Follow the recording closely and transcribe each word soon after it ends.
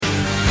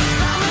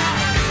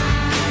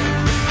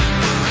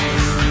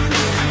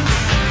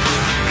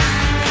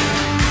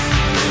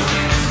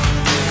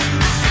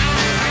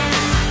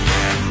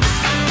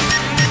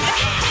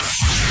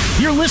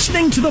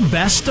listening to the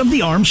best of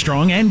the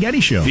Armstrong and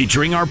Getty Show.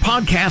 Featuring our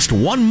podcast,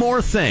 One More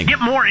Thing.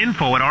 Get more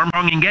info at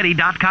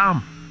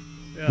armstrongandgetty.com.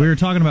 We were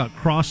talking about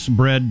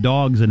crossbred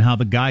dogs and how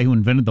the guy who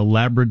invented the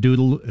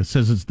Labradoodle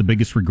says it's the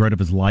biggest regret of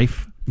his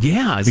life.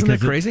 Yeah, isn't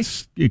that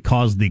crazy? It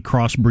caused the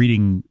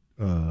crossbreeding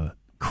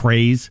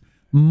craze,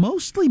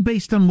 mostly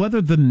based on whether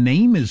the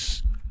name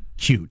is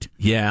cute.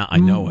 Yeah, I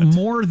know it.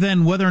 More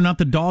than whether or not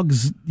the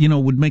dogs,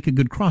 would make a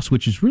good cross,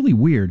 which is really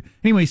weird.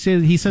 Anyway,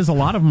 he says a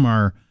lot of them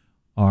are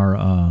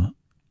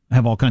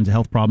have all kinds of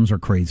health problems or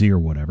crazy or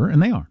whatever,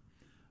 and they are.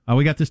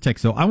 We got this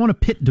text, though. I want a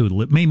pit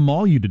doodle. It may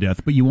maul you to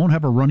death, but you won't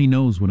have a runny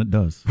nose when it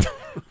does.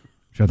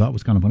 Which I thought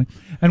was kind of funny.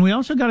 And we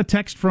also got a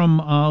text from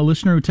a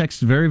listener who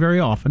texts very, very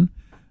often,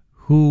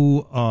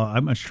 who, I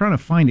was trying to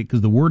find it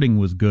because the wording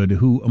was good,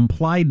 who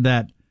implied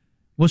that,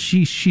 well,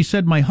 she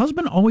said, my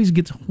husband always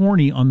gets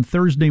horny on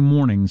Thursday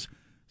mornings,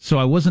 so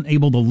I wasn't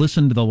able to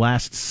listen to the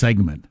last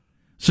segment.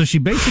 So she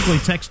basically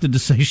texted to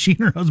say she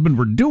and her husband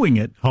were doing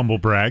it. Humble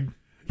brag.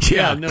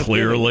 Yeah, no,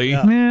 clearly.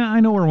 Yeah, I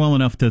know her well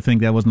enough to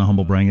think that wasn't a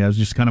humble brag. That was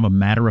just kind of a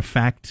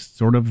matter-of-fact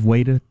sort of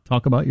way to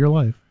talk about your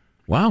life.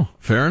 Wow,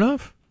 fair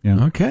enough.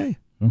 Yeah. Okay.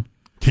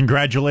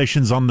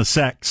 Congratulations on the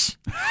sex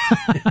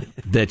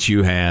that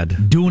you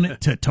had. Doing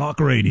it to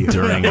talk radio.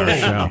 During our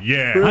show.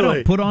 Yeah. Really? I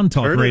don't put on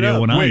talk radio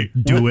when I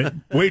do it.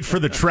 Wait for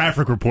the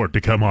traffic report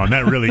to come on.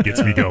 That really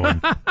gets me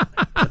going.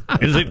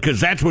 Is it because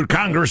that's what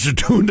Congress is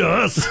doing to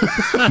us?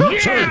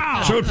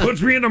 Yeah! So it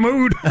puts me in the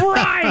mood.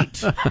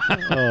 Right!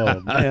 Oh,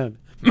 man.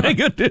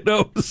 Mega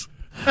dittos.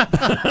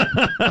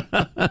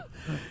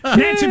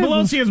 Nancy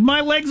Pelosi has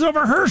my legs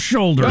over her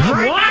shoulders.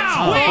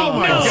 Wow!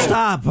 Wait, no.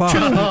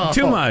 Stop.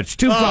 Too much.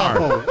 Too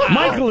far.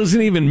 Michael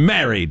isn't even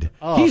married.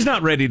 He's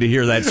not ready to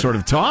hear that sort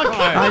of talk.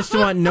 I just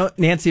want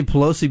Nancy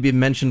Pelosi to be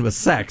mentioned with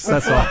sex.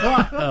 That's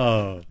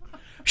all.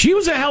 She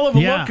was a hell of a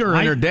looker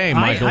in her day,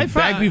 Michael.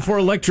 Back before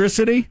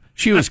electricity,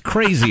 she was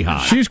crazy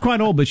hot. She's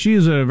quite old, but she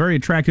is a very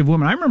attractive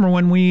woman. I remember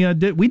when we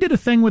did a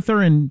thing with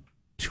her in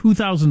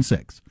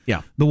 2006.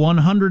 Yeah. The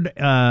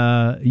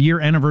 100-year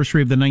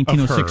anniversary of the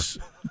 1906.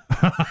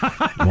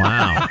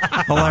 Wow.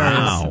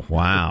 Hilarious.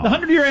 Wow. The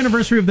 100-year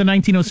anniversary of the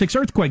 1906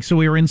 earthquake. So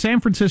we were in San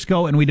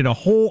Francisco, and we did a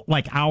whole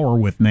hour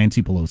with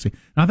Nancy Pelosi. And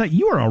I thought,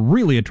 you are a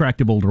really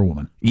attractive older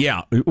woman.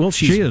 Yeah. Well,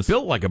 She she's is.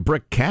 built like a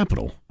brick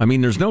capital. I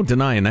mean, there's no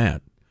denying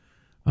that.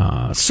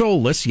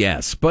 Soulless,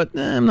 yes, but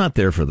I'm not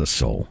there for the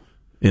soul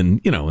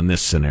in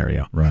this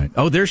scenario. Right.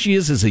 Oh, there she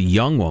is as a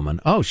young woman.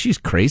 Oh, she's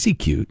crazy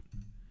cute.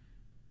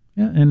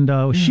 Yeah,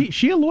 and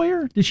she a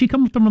lawyer? Did she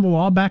come from the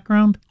law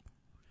background?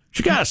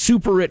 She got a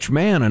super rich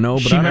man, I know,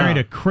 but she I married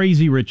a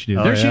crazy rich dude.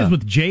 There she is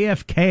with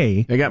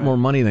JFK. They got more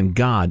money than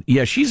God.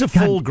 Yeah, she's a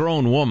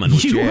full-grown woman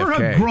with You JFK. were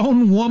a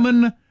grown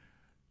woman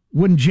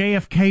when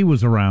JFK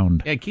was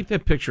around. Yeah, keep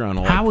that picture on.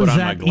 How is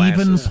that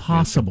even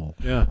possible?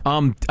 Yeah.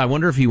 I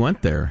wonder if he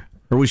went there.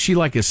 Or was she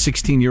like a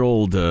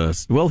 16-year-old?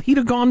 Well, he'd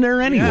have gone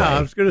there anyway. Yeah,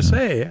 I was going to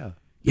say, yeah.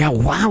 Yeah,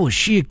 wow, is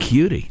she a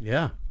cutie?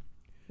 Yeah.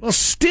 Well,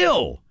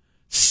 still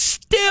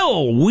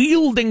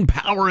wielding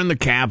power in the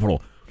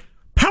Capitol.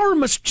 Power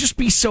must just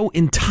be so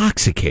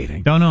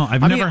intoxicating. Don't know.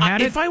 I've never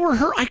had it. If I were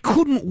her, I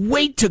couldn't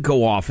wait to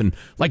go off and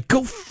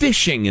go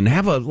fishing and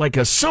have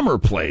a summer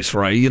place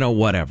where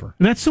whatever.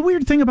 That's the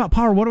weird thing about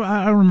power.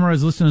 I remember I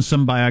was listening to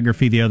some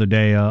biography the other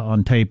day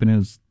on tape, and it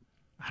was,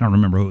 I don't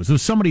remember who it was. It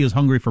was somebody who's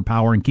hungry for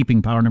power and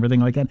keeping power and everything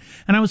like that.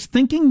 And I was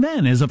thinking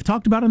then, as I've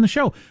talked about on the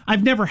show,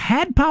 I've never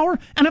had power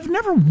and I've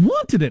never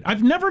wanted it.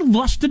 I've never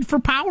lusted for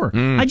power.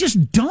 I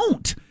just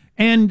don't.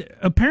 And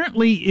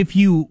apparently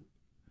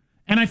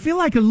and I feel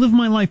like I live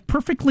my life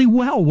perfectly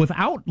well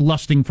without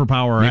lusting for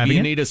power. Or Maybe you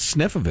having need a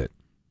sniff of it.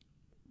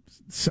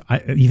 So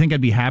you think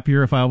I'd be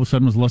happier if I all of a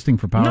sudden was lusting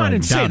for power? No, I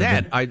didn't say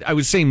that. I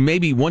was saying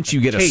maybe once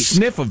you get a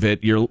sniff of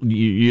it, you're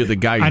the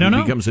guy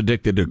who becomes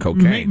addicted to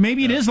cocaine.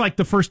 Maybe it is like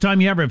the first time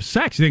you ever have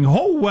sex. You think,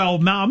 oh, well,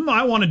 now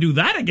I want to do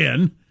that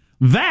again.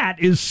 That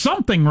is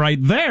something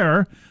right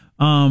there.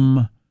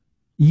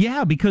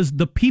 Yeah, because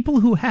the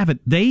people who have it,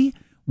 they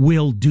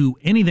will do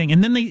anything.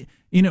 And then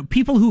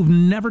people who've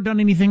never done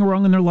anything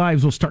wrong in their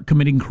lives will start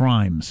committing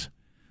crimes.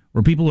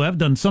 Or people who have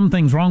done some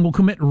things wrong will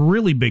commit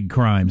really big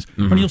crimes.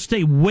 And you'll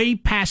stay way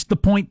past the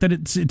point that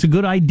it's a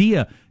good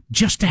idea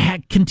just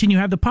to continue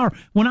to have the power.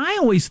 When I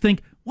always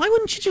think, why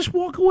wouldn't you just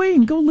walk away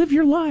and go live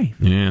your life?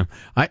 Yeah.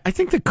 I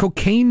think the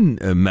cocaine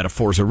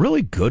metaphor is a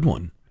really good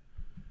one.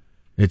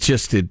 It's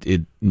just,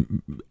 it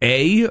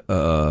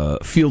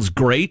feels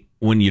great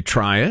when you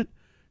try it.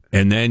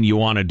 And then you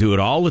want to do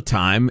it all the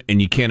time,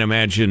 and you can't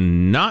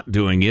imagine not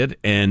doing it,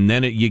 and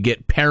then you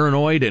get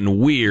paranoid and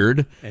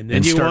weird,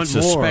 and start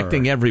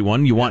suspecting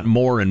everyone. You want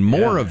more and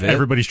more of it.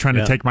 Everybody's trying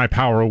to take my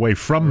power away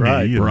from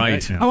me.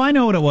 Right. Oh, I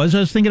know what it was. I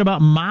was thinking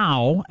about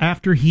Mao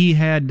after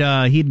he'd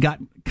got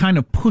kind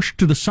of pushed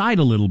to the side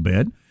a little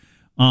bit.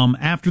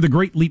 After the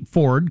Great Leap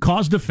Forward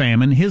caused a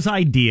famine, his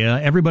idea,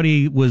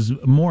 everybody was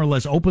more or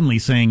less openly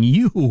saying,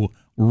 you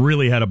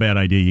really had a bad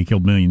idea. You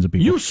killed millions of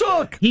people. You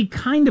suck. He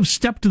kind of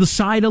stepped to the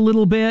side a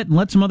little bit and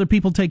let some other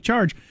people take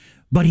charge,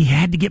 but he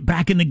had to get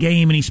back in the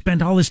game, and he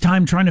spent all his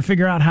time trying to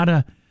figure out how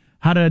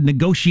how to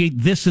negotiate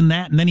this and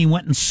that, and then he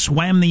went and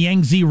swam the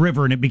Yangtze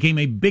River, and it became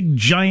a big,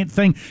 giant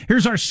thing.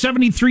 Here's our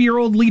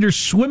 73-year-old leader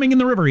swimming in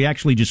the river. He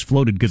actually just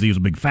floated because he was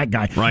a big fat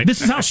guy. Right.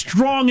 This is how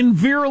strong and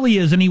virile he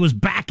is, and he was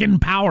back in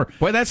power.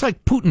 Boy, that's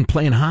like Putin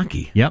playing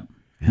hockey. Yep.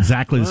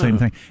 Exactly the same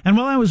thing. And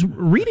while I was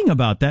reading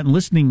about that and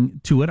listening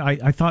to it,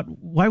 I thought,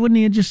 why wouldn't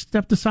he have just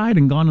stepped aside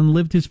and gone and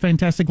lived his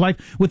fantastic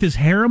life with his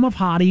harem of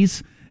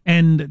hotties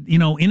and,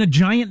 in a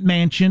giant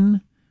mansion?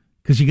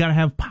 Because you got to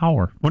have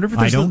power. Wonder if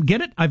I don't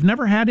get it. I've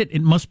never had it.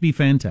 It must be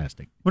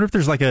fantastic. Wonder if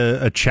there's like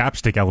a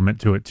chapstick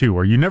element to it too,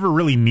 where you never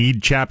really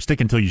need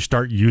chapstick until you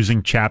start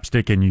using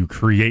chapstick and you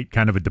create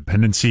kind of a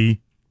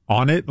dependency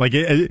on it. Like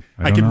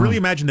I can really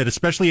imagine that,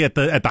 especially at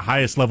the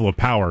highest level of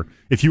power,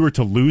 if you were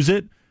to lose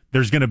it,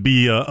 there's going to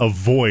be a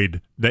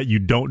void that you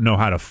don't know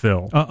how to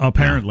fill.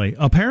 Apparently,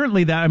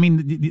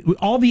 that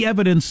all the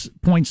evidence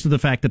points to the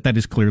fact that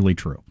is clearly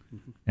true,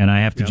 and I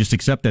have to just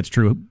accept that's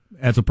true.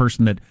 As a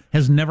person that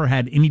has never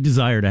had any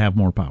desire to have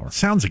more power.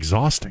 Sounds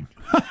exhausting.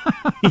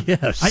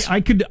 Yes.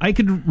 I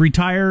could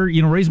retire,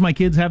 raise my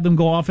kids, have them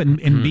go off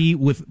and be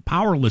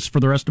powerless for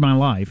the rest of my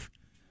life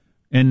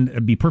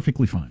and be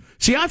perfectly fine.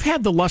 See, I've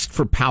had the lust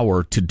for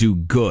power to do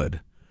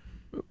good,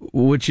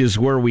 which is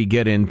where we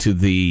get into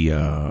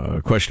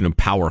the question of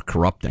power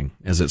corrupting,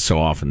 as it so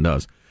often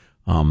does.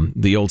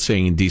 The old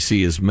saying in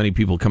D.C. is many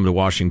people come to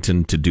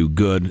Washington to do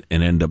good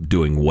and end up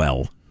doing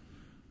well.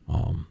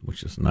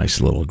 Which is a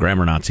nice little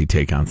grammar Nazi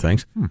take on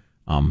things,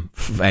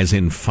 as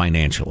in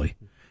financially.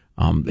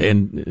 For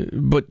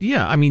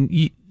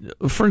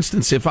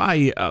instance, if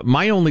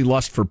my only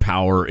lust for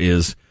power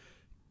is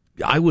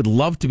I would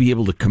love to be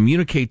able to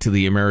communicate to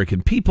the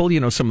American people,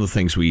 some of the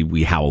things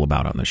we howl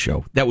about on the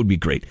show. That would be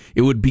great.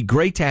 It would be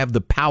great to have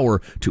the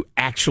power to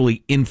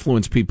actually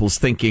influence people's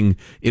thinking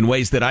in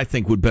ways that I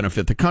think would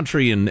benefit the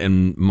country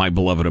and my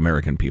beloved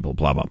American people,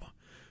 blah, blah, blah.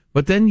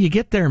 But then you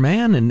get there,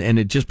 man, and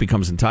it just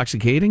becomes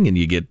intoxicating, and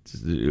you get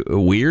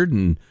weird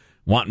and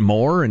want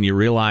more, and you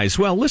realize,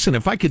 well, listen,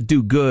 if I could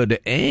do good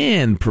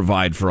and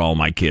provide for all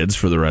my kids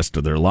for the rest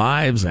of their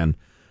lives, and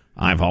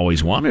I've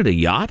always wanted a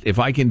yacht, if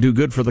I can do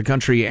good for the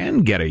country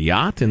and get a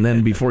yacht, and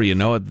then before you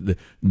know it,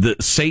 the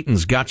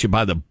Satan's got you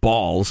by the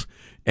balls,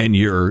 and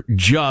you're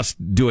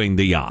just doing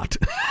the yacht,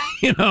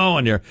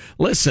 and you're,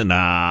 listen,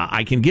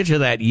 I can get you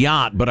that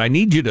yacht, but I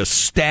need you to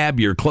stab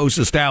your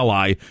closest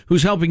ally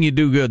who's helping you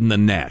do good in the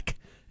neck.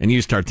 And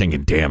you start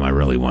thinking, damn, I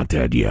really want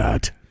that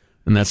yacht.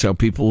 And that's how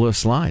people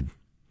slide.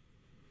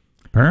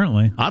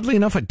 Apparently. Oddly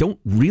enough, I don't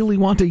really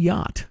want a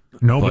yacht.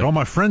 No, but all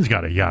my friends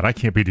got a yacht. I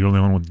can't be the only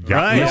one with a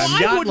yacht. Right.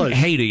 No, I wouldn't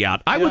hate a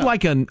yacht. I would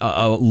like a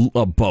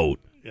boat.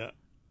 Yeah.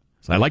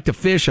 So I like to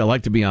fish. I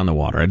like to be on the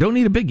water. I don't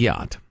need a big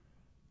yacht.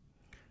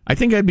 I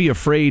think I'd be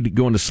afraid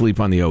going to sleep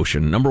on the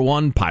ocean. Number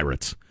one,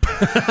 pirates.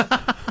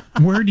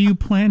 Where do you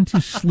plan to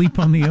sleep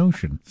on the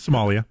ocean?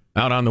 Somalia.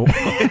 Out on the water.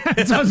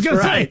 I was going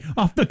to say,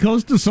 off the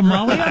coast of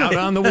Somalia? Out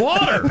on the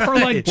water. Or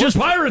like just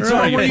pirates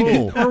are you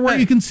fool? Or where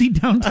you can see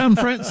downtown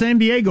San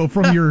Diego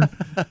from your...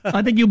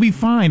 I think you'll be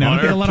fine. There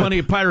are plenty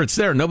of pirates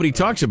there. Nobody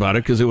talks about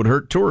it because it would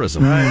hurt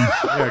tourism. Right.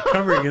 They're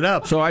covering it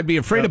up. So I'd be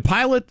afraid of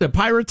the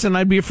pirates, and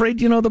I'd be afraid,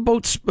 the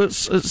boat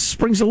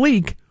springs a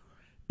leak.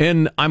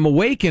 And I'm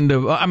awakened.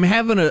 I'm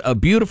having a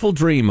beautiful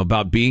dream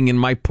about being in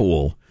my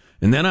pool.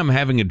 And then I'm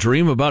having a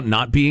dream about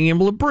not being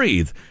able to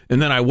breathe.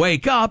 And then I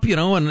wake up,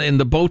 and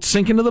the boat's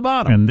sinking to the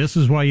bottom. And this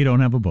is why you don't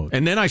have a boat.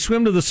 And then I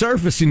swim to the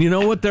surface, and you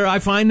know what I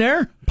find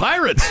there?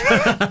 Pirates.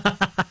 And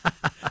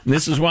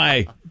this is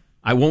why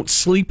I won't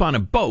sleep on a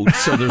boat,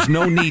 so there's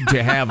no need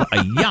to have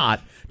a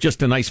yacht.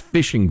 Just a nice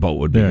fishing boat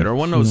would be better.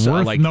 One of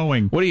those,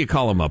 knowing. What do you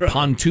call them? A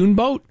pontoon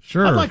boat?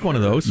 Sure. I like one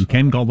of those. You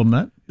can call them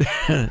that.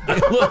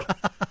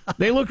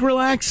 They look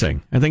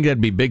relaxing. I think that'd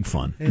be big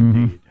fun.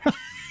 Mm-hmm.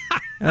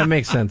 That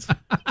makes sense.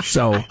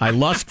 So I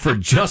lust for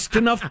just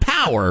enough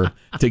power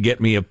to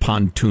get me a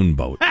pontoon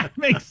boat. That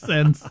makes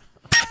sense.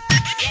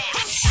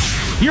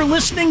 You're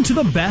listening to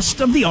the best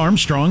of the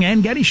Armstrong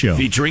and Getty Show.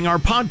 Featuring our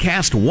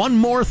podcast, One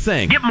More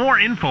Thing. Get more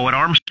info at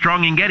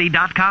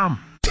ArmstrongandGetty.com.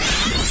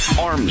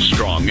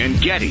 Armstrong and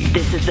Getty.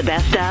 This is the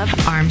best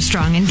of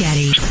Armstrong and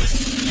Getty.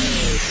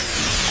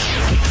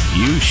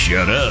 You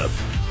shut up.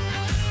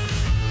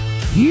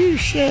 You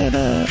shut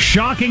up.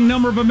 Shocking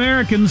number of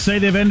Americans say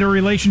they've ended a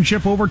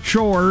relationship over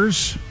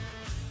chores.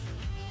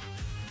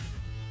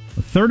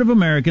 A third of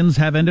Americans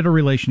have ended a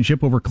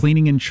relationship over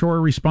cleaning and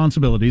chore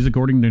responsibilities,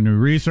 according to new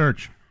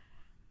research.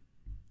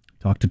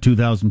 Talked to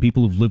 2,000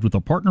 people who've lived with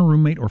a partner,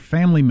 roommate, or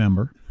family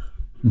member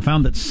and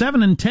found that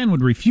 7 in 10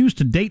 would refuse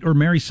to date or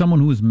marry someone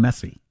who is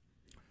messy.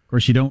 Of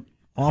course, you don't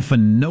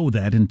often know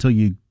that until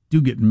you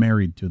do get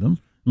married to them,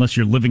 unless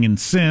you're living in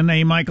sin,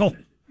 eh, Michael?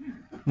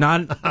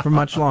 Not for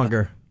much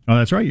longer. Oh,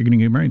 that's right. You're going to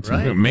get married soon.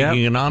 Right.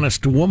 Making an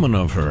honest woman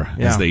of her,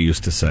 as they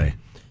used to say.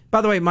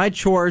 By the way, my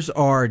chores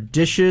are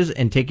dishes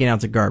and taking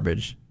out the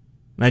garbage.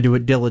 And I do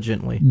it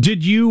diligently.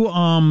 Did you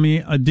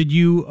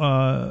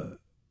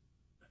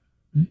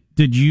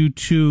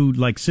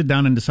two sit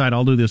down and decide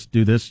I'll do this,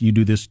 you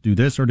do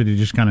this, or did it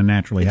just kind of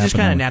naturally happen? It just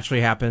kind of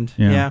naturally happened.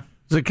 Yeah.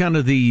 Is it kind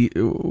of the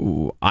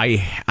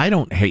I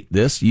don't hate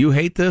this, you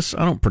hate this?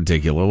 I don't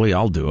particularly.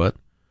 I'll do it.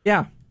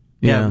 Yeah.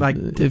 Like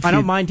I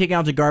don't mind taking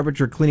out the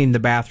garbage or cleaning the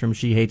bathroom.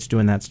 She hates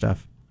doing that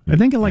stuff. I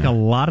think like a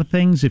lot of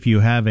things, if you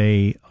have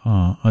a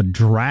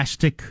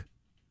drastic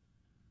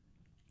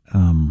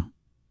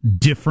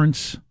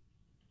difference,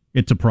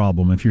 it's a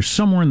problem. If you're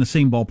somewhere in the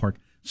same ballpark,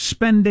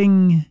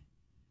 spending,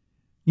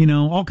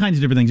 all kinds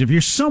of different things. If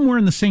you're somewhere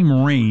in the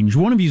same range,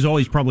 one of you is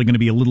always probably going to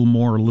be a little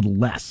more or a little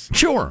less.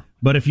 Sure.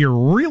 But if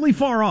you're really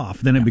far off,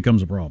 then it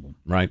becomes a problem.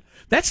 Right.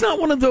 That's not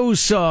one of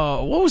those,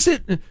 what was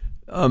it?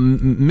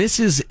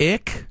 Mrs.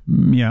 Ick?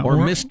 Yeah. Or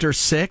Mr.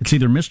 Sick? It's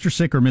either Mr.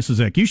 Sick or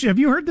Mrs. Ick. Have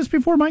you heard this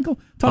before, Michael?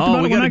 Talked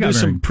about we it when got I to got do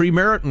some married.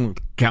 premarital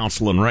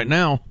counseling right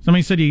now.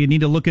 Somebody said you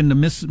need to look into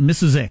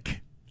Mrs.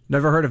 Ick.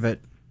 Never heard of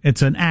it.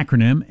 It's an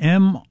acronym,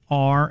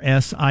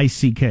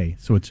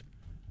 MRSICK. So it's...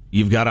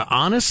 You've got to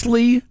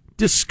honestly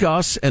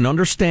discuss and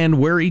understand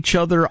where each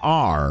other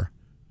are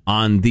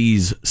on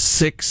these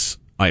 6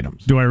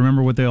 items. Do I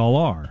remember what they all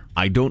are?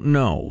 I don't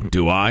know.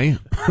 Do I?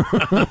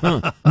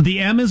 The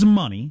M is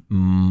money.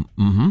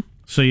 Mm-hmm.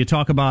 So you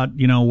talk about,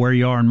 where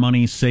you are in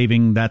money,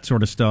 saving, that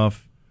sort of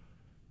stuff.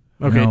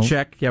 Okay,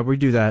 check. Yeah, we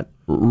do that.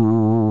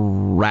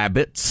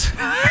 Rabbits.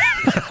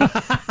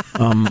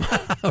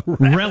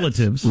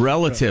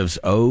 Relatives.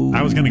 Oh.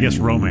 I was going to guess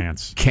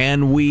romance.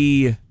 Can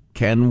we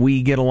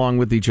get along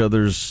with each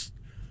other's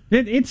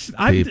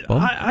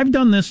I've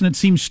done this, and it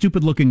seems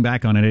stupid looking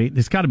back on it.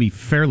 It's got to be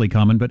fairly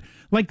common, but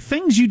like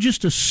things you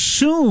just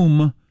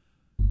assume,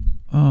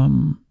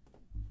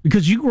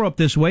 because you grew up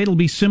this way, it'll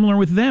be similar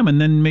with them,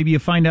 and then maybe you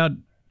find out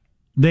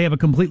they have a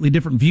completely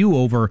different view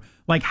over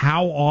like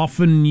how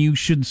often you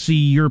should see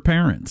your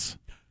parents.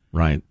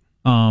 Right.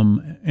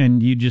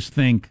 And you just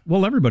think,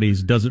 well, everybody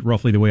does it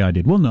roughly the way I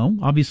did. Well, no,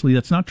 obviously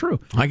that's not true.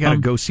 I got to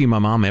go see my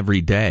mom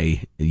every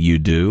day. You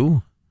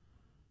do?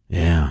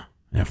 Yeah.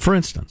 For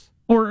instance.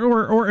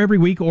 Or every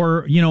week,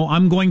 or,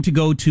 I'm going to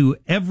go to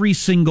every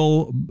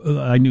single,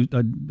 I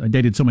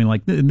dated somebody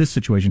like in this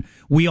situation.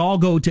 We all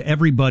go to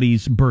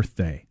everybody's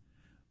birthday.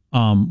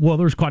 Well,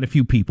 there's quite a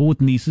few people with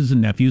nieces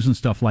and nephews and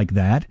stuff like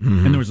that.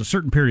 Mm-hmm. And there was a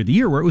certain period of the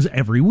year where it was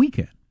every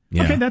weekend.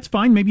 Yeah. Okay, that's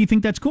fine. Maybe you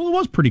think that's cool. It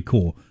was pretty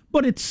cool,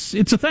 but it's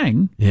a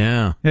thing.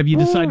 Yeah. Have you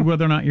decided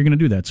whether or not you're going to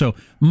do that? So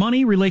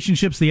money,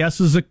 relationships, the S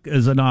is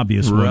an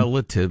obvious one.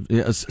 Relative.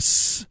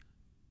 Yes.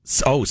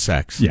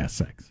 Sex. Yeah,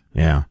 sex.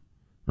 Yeah.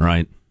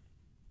 Right.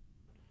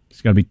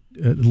 It's got to be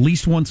at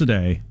least once a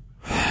day.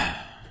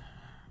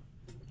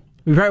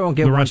 We probably won't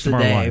get the once rest of a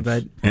our day, lives.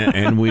 but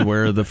and we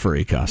wear the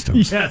furry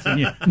costumes. Yes,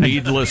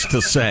 needless to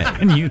say,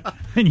 and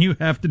you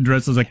have to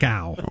dress as a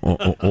cow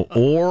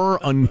or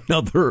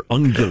another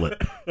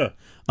ungulate.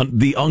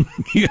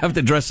 You have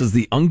to dress as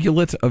the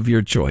ungulate of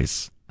your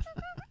choice.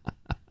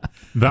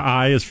 The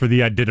I is for the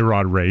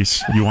Iditarod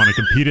race. You want to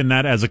compete in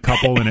that as a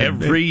couple, and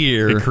every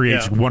year it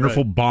creates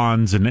wonderful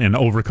bonds and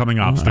overcoming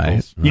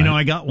obstacles. Right.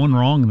 I got one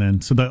wrong then.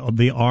 So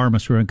the R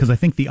must be because I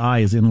think the I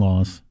is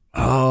in-laws.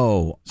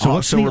 Oh,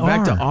 so we're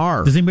back to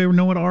R. Does anybody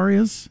know what R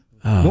is?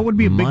 What would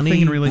be a big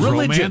thing in religion?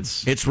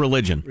 Romance. It's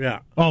religion. Yeah.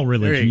 Oh,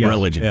 religion. Yeah.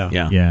 Religion.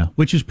 Yeah.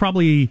 Which is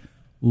probably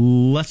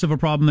less of a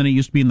problem than it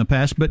used to be in the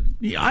past, but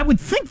I would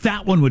think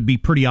that one would be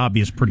pretty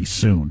obvious pretty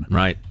soon.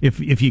 Right. If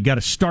you got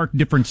a stark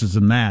differences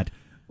in that.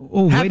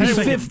 Oh,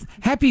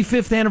 happy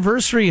fifth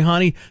anniversary,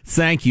 honey.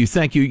 Thank you.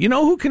 You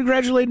know who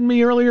congratulated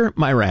me earlier?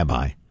 My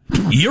rabbi.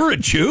 You're a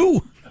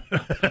Jew?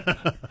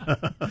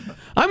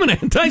 I'm an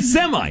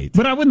anti-Semite.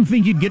 But I wouldn't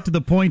think you'd get to the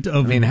point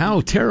of...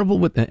 how terrible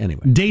would...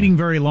 Anyway. Dating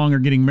very long or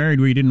getting married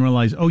where you didn't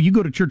realize, you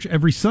go to church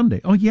every Sunday.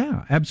 Oh,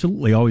 yeah,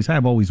 absolutely. Always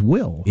have, always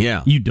will.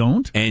 Yeah. You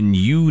don't? And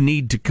you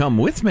need to come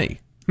with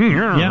me.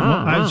 Yeah,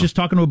 well, I was just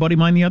talking to a buddy of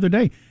mine the other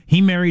day. He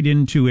married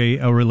into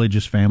a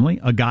religious family,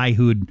 a guy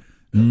who'd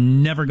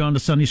never gone to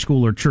Sunday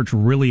school or church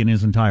really in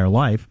his entire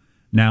life,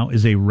 now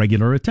is a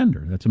regular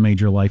attender. That's a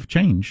major life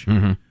change.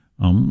 Mm-hmm.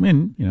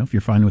 And, if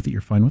you're fine with it,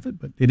 you're fine with it.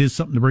 But it is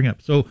something to bring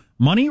up. So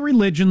money,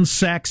 religion,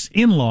 sex,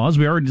 in-laws.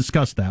 We already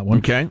discussed that one.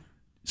 Okay.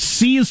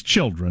 C is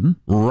children.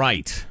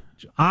 Right.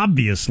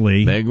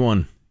 Obviously. Big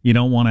one. You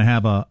don't want to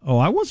have I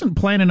wasn't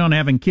planning on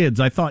having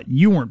kids. I thought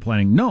you weren't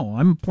planning. No,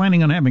 I'm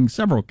planning on having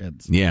several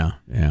kids. Yeah.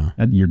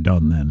 You're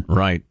done then.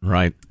 Right.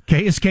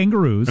 K is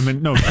kangaroos.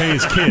 K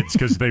is kids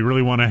because they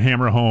really want to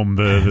hammer home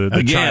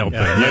the child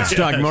thing. Let's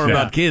talk more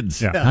about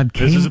kids. Yeah.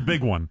 This is a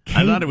big one.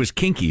 I thought it was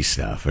kinky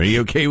stuff. Are you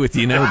okay with,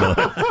 the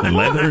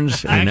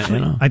leathers?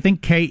 Actually, I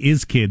think K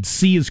is kids.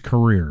 C is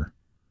career.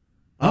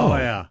 Oh,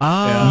 yeah.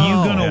 Oh.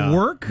 You going to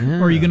work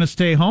or are you going to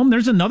stay home?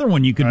 There's another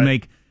one you could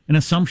make an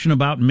assumption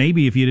about.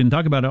 Maybe if you didn't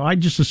talk about it, I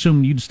just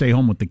assumed you'd stay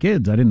home with the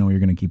kids. I didn't know you were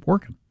going to keep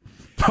working.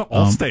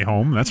 I'll stay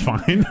home. That's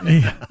fine.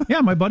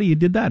 Yeah, my buddy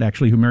did that,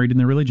 actually, who married in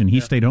the religion. He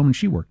stayed home and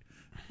she worked.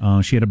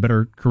 She had a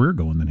better career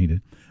going than he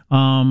did.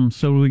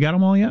 So we got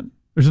them all yet?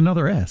 There's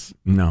another S.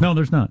 No,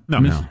 there's not.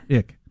 No.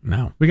 Ick.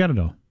 No. We got it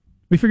all.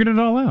 We figured it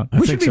all out.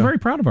 We should be very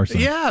proud of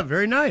ourselves. Yeah,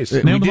 very nice.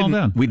 Nailed them all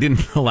down. We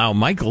didn't allow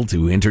Michael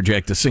to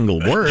interject a single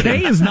word.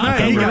 K is not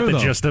He kangaroo, got the though.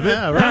 gist of it.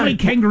 Yeah, right. How many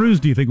kangaroos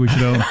do you think we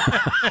should own?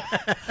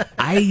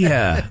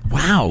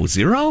 Wow,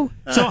 0?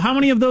 So how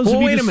many of those Well,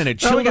 have you wait a just- minute.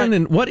 Children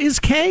and what is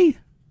K?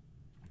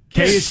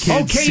 K is kids,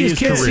 Oh, K C is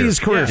kids, C career. is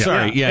career.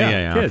 Sorry.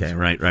 Yeah. kids. Okay,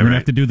 right. We're going to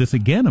have to do this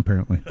again,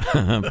 apparently.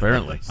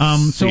 Apparently.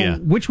 So Yeah.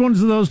 which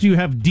ones of those do you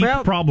have deep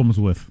Well- problems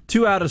with?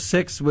 2 out of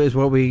 6 is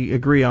what we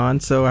agree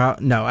on. So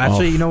no,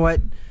 actually, you know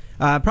what?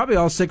 Probably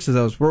all 6 of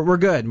those. We're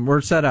good.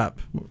 We're set up.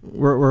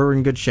 We're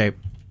in good shape.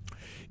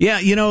 Yeah,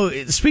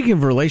 speaking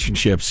of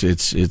relationships,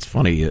 it's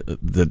funny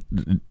that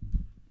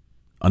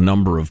a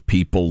number of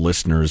people,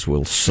 listeners,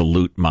 will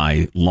salute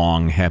my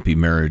long, happy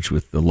marriage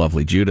with the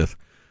lovely Judith.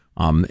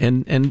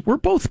 And we're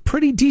both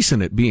pretty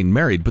decent at being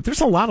married, but there's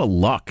a lot of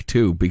luck,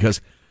 too,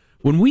 because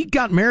when we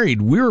got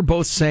married, we were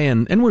both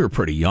saying, and we were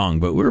pretty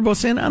young, but we were both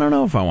saying, I don't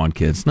know if I want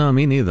kids. No,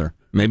 me neither.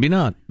 Maybe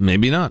not.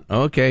 Maybe not.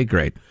 Okay,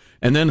 great.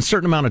 And then a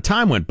certain amount of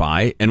time went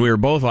by, and we were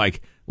both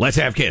like, let's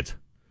have kids.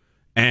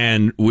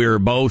 And we were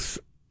both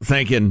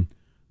thinking,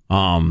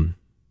 2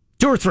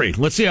 or 3,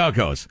 let's see how it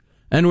goes.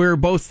 And we were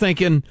both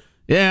thinking,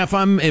 yeah, if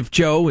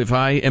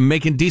I am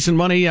making decent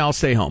money, I'll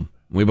stay home.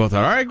 We both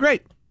thought, all right,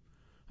 great.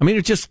 I mean,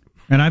 it just...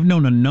 And I've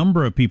known a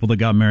number of people that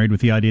got married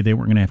with the idea they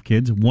weren't going to have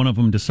kids. One of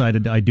them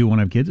decided, I do want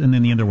to have kids, and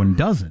then the other one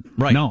doesn't.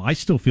 Right. No, I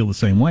still feel the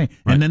same way.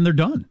 Right. And then they're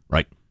done.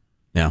 Right.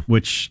 Yeah.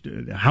 Which,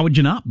 how would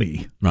you not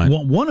be? Right.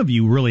 One of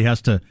you really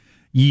has to...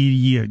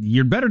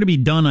 You're better to be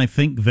done, I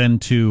think, than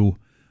to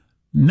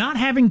not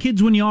having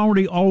kids when you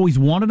always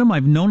wanted them.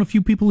 I've known a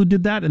few people who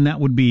did that, and that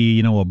would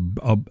be,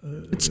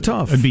 It's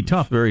tough. It'd be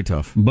tough. It's very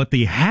tough. But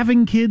the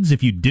having kids,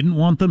 if you didn't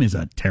want them, is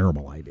a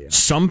terrible idea.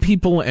 Some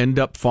people end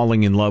up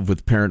falling in love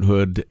with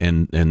parenthood,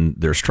 and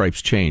their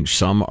stripes change.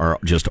 Some are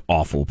just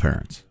awful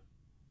parents.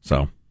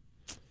 So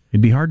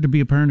It'd be hard to be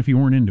a parent if you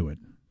weren't into it.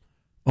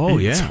 Oh,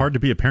 yeah. It's hard to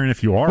be a parent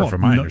if you are,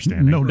 from my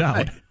understanding. No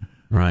doubt.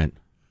 Right.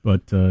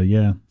 But,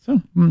 yeah.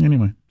 So,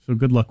 anyway. So,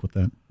 good luck with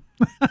that.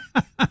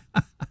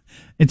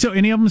 And so,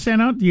 any of them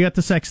stand out? You got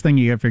the sex thing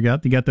you got to figure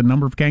out. You got the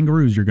number of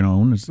kangaroos you're going to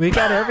own. We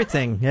got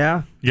everything.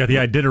 Yeah, You got the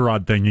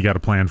Iditarod thing you got to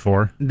plan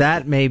for.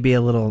 that may be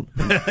a little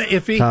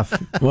Iffy. tough.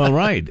 Well,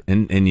 right.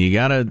 And you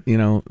got to,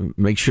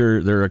 make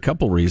sure there are a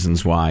couple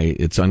reasons why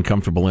it's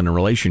uncomfortable in a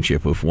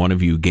relationship. If one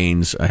of you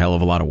gains a hell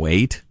of a lot of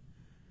weight,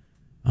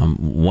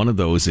 one of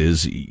those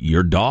is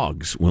your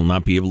dogs will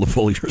not be able to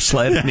pull your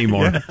sled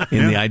anymore in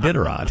the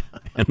Iditarod.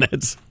 And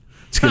it's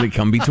going to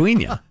come between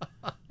you.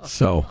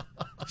 So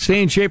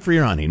stay in shape for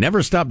your honey.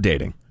 Never stop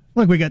dating.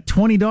 Look, we got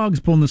 20 dogs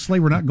pulling the sleigh.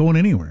 We're not going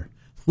anywhere.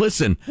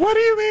 Listen. What do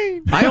you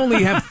mean? I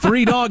only have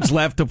 3 dogs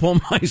left to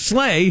pull my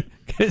sleigh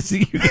because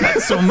you got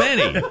so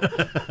many.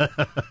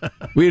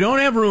 We don't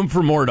have room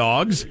for more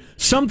dogs.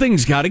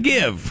 Something's got to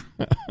give.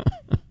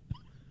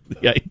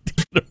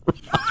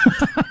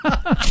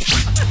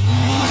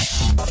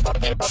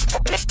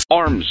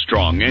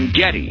 Armstrong and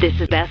Getty. This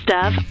is Best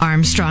of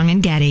Armstrong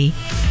and Getty.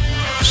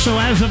 So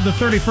as of the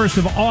 31st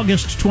of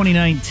August,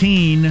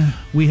 2019,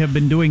 we have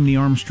been doing the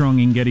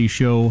Armstrong and Getty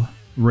show,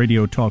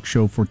 radio talk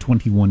show, for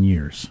 21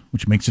 years,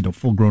 which makes it a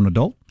full-grown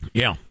adult.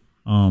 Yeah.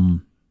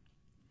 For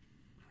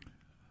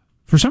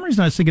some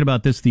reason, I was thinking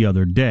about this the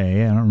other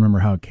day. I don't remember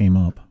how it came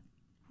up.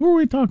 Who were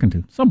we talking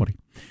to? Somebody.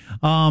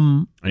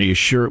 Are you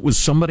sure it was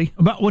somebody?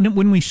 About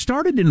when we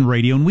started in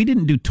radio, and we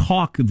didn't do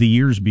talk the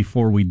years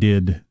before we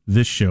did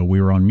this show.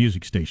 We were on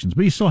music stations,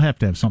 but you still have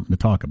to have something to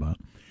talk about.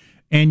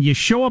 And you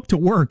show up to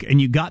work, and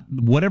you got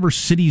whatever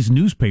city's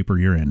newspaper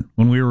you're in.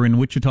 When we were in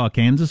Wichita,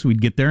 Kansas,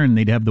 we'd get there, and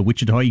they'd have the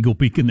Wichita Eagle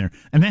Beacon there.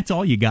 And that's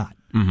all you got.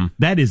 Mm-hmm.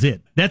 That is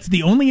it. That's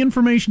the only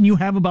information you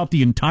have about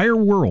the entire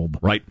world.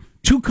 Right.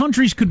 2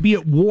 countries could be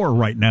at war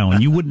right now,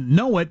 and you wouldn't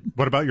know it.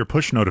 What about your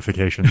push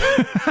notifications?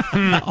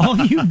 All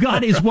you've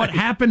got is what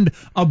happened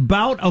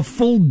about a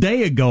full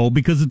day ago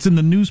because it's in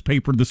the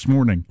newspaper this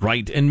morning.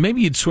 Right. And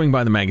maybe you'd swing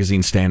by the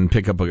magazine stand and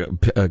pick up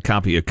a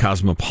copy of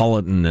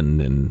Cosmopolitan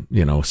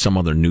and some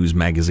other news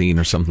magazine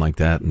or something like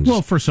that. And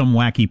Well, for some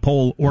wacky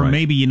poll, or Right.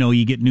 maybe,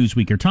 you get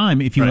Newsweek or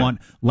Time if you want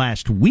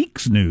last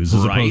week's news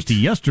as opposed to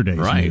yesterday's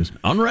news.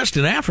 Unrest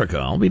in Africa.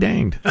 I'll be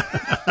danged.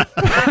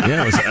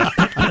 It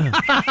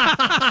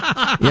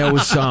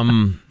was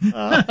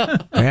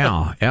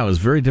it was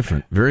very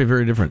different. Very,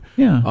 very different.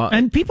 Yeah.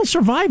 And people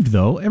survived,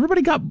 though.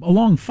 Everybody got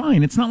along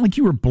fine. It's not like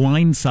you were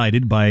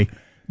blindsided by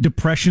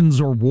depressions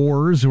or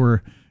wars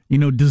or,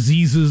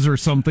 diseases or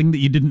something that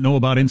you didn't know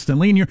about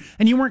instantly.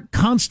 And you weren't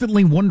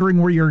constantly wondering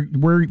where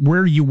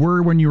you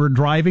were when you were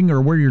driving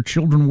or where your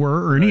children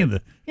were or any of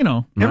the,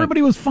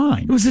 everybody was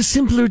fine. It was a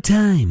simpler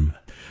time.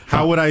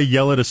 How would I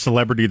yell at a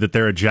celebrity that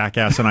they're a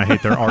jackass and I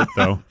hate their art,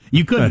 though?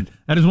 You couldn't.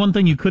 That is one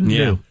thing you couldn't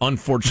do.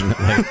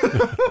 Unfortunately.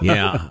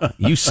 Yeah.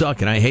 You suck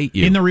and I hate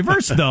you. In the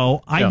reverse,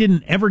 though, I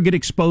didn't ever get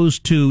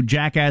exposed to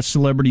jackass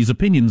celebrities'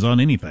 opinions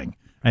on anything.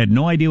 I had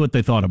no idea what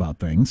they thought about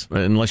things.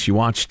 Unless you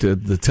watched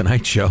the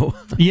Tonight Show.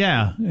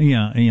 Yeah,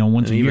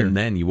 once a year. Even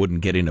then, you wouldn't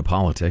get into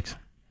politics.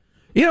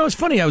 It's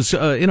funny. I was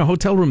in a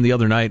hotel room the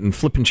other night and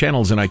flipping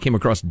channels, and I came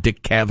across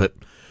Dick Cavett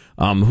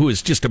who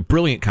is just a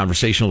brilliant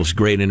conversationalist,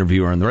 great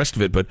interviewer, and the rest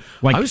of it. But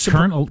like I was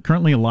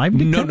currently alive?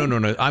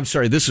 No. I'm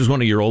sorry. This is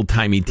one of your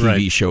old-timey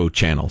TV show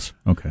channels.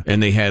 Okay.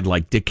 And they had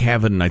like Dick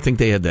Cavett, I think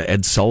they had the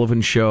Ed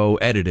Sullivan Show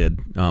edited,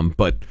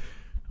 but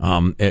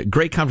a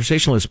great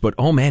conversationalist. But,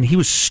 oh, man, he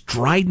was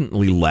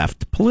stridently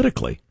left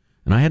politically.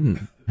 And I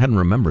hadn't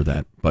remembered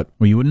that. But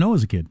well, you wouldn't know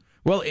as a kid.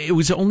 Well,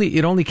 it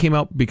only came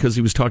out because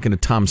he was talking to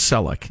Tom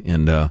Selleck,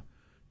 and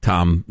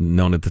Tom,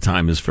 known at the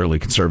time as fairly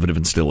conservative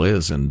and still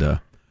is, and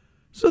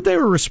so they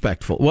were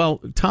respectful.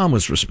 Well, Tom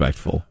was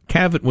respectful.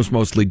 Cavett was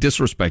mostly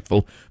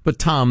disrespectful, but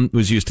Tom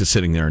was used to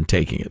sitting there and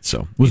taking it.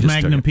 So was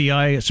Magnum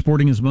PI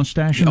sporting his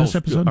mustache in this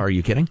episode? Are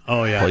you kidding?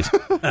 Oh yeah.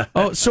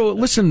 So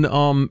listen,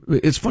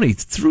 it's funny.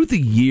 Through the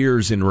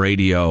years in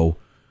radio,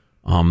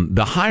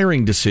 the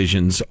hiring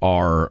decisions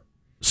are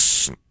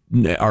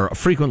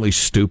frequently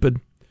stupid.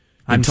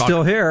 I'm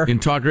still here in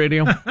talk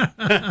radio.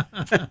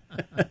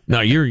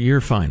 No,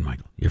 you're fine,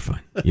 Michael. You're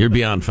fine. You're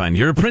beyond fine.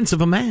 You're a prince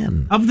of a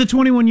man. Of the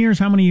 21 years,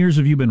 how many years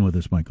have you been with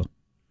us, Michael?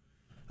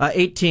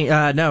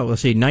 18. No,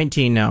 let's see,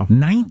 19 now.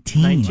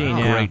 19. 19. Wow.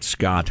 Yeah. Great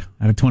Scott.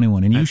 Out of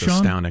 21, and you, That's Sean?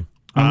 astounding.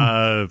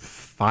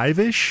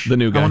 5-ish. The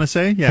new guy. I want to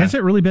say. Yeah. Has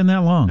it really been that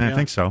long? I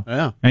think so.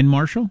 Yeah. And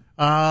Marshall?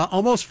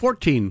 Almost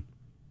 14.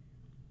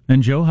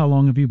 And Joe, how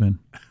long have you been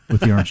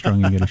with the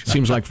Armstrong and Getty Show?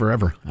 Seems like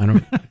forever. I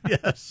don't.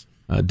 Yes.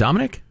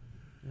 Dominic?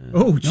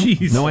 Oh,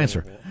 jeez. No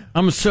answer.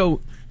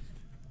 So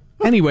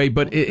anyway,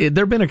 but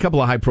there have been a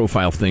couple of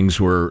high-profile things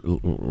where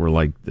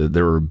like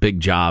there were big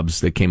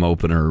jobs that came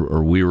open,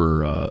 or we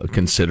were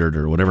considered,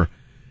 or whatever,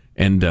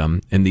 and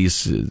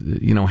these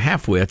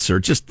half-wits are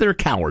just they're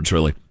cowards,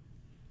 really.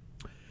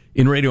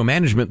 In radio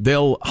management,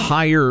 they'll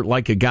hire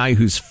like a guy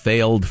who's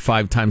failed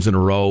 5 times in a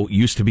row,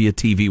 used to be a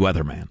TV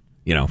weatherman,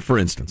 for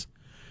instance.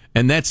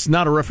 And that's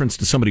not a reference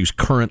to somebody who's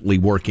currently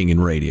working in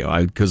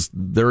radio, because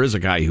there is a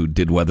guy who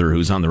did weather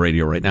who's on the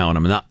radio right now,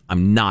 and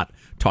I'm not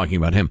talking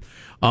about him.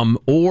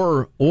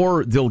 Or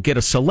they'll get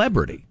a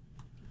celebrity,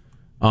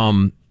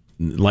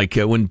 like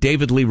when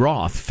David Lee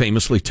Roth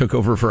famously took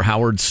over for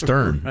Howard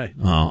Stern right.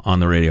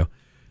 On the radio.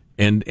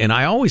 And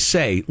I always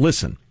say,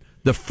 listen,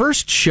 the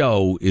first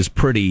show is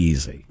pretty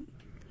easy.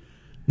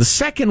 The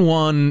second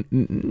one,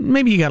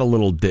 maybe you got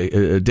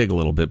a dig a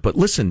little bit, but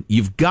listen,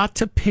 you've got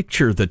to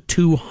picture the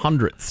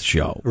 200th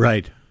show.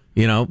 Right.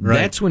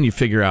 That's when you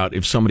figure out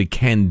if somebody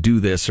can do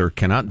this or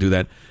cannot do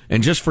that.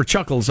 And just for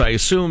chuckles, I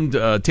assumed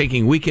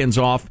taking weekends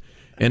off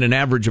and an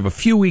average of a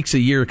few weeks a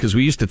year, because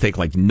we used to take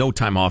like no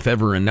time off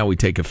ever, and now we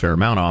take a fair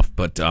amount off.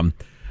 But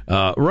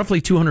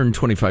roughly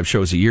 225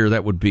 shows a year,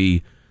 that would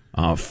be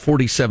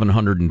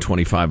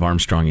 4,725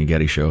 Armstrong and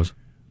Getty shows.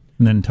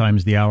 And then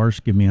times the hours.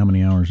 Give me how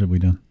many hours have we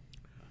done?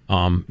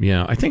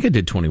 Yeah, I think I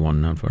did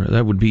 21.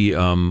 That would be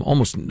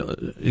almost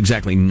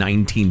exactly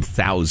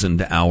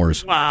 19,000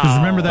 hours. Wow! Because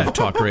remember that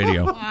talk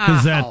radio.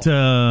 Because that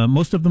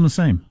most of them the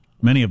same.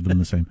 Many of them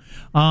the same.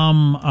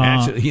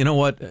 Actually, you know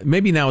what?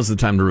 Maybe now is the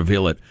time to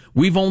reveal it.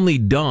 We've only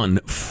done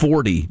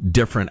 40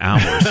 different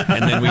hours,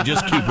 and then we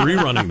just keep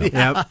rerunning them.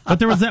 Yep. But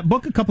there was that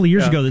book a couple of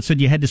years ago that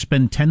said you had to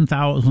spend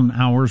 10,000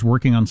 hours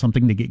working on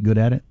something to get good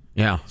at it.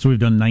 Yeah. So we've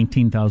done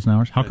 19,000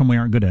 hours. How come we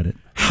aren't good at it?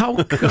 How?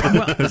 Well,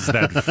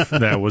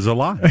 that was a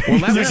lie. Well,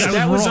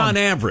 that was on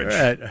average.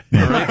 Right.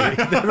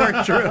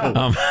 Very true.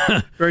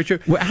 Very true.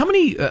 Well, how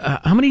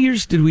many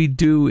years did we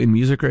do in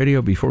music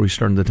radio before we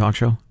started the talk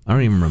show? I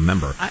don't even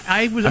remember.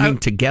 I mean,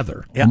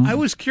 together. Yeah, I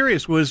was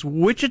curious. Was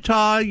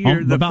Wichita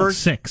the about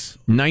first 6?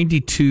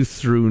 92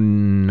 through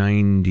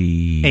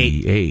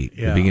 98.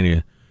 Yeah. The beginning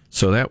of,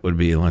 so that would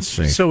be, let's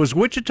see. So was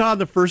Wichita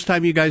the first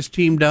time you guys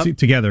teamed up?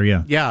 Together,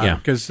 yeah. Yeah,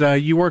 because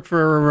you worked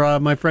for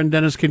my friend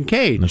Dennis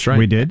Kincaid. That's right.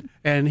 We did.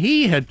 And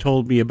he had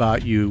told me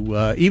about you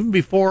even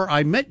before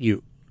I met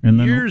you, and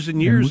then, years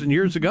and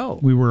years ago.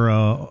 We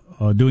were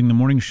doing the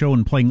morning show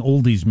and playing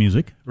oldies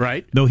music.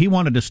 Right. Though he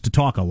wanted us to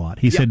talk a lot.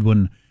 He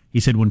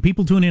said when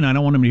people tune in, I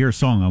don't want them to hear a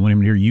song. I want them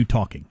to hear you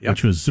talking,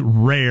 which was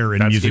rare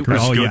in music. It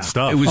was good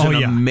stuff. It was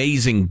an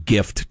amazing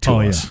gift to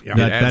us. Yeah.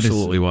 It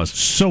absolutely was.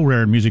 So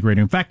rare in music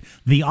radio. In fact,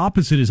 the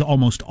opposite is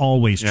almost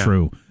always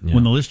true. Yeah.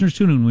 When the listeners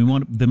tune in, we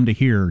want them to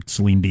hear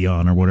Celine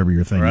Dion or whatever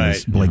your thing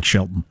is, Blake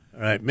Shelton.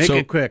 All right, make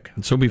it quick.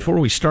 So before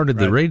we started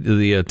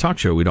the talk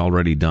show, we'd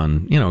already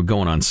done,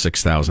 going on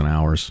 6,000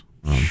 hours.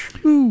 But,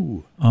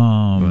 what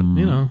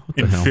the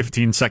in hell?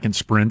 15-second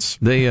sprints.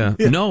 They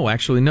no,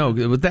 actually no.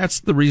 But that's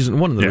the reason.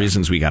 One of the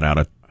reasons we got out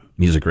of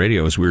music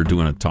radio is we were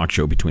doing a talk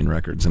show between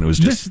records, and it was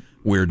just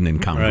weird and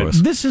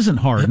incongruous. This isn't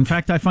hard. In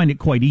fact, I find it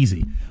quite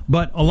easy.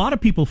 But a lot of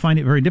people find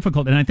it very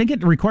difficult, and I think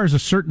it requires a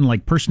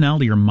certain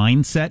personality or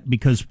mindset,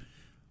 because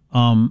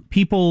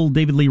people.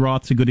 David Lee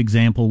Roth's a good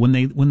example. When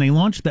they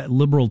launched that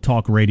liberal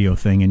talk radio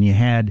thing, and you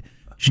had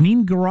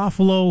Janine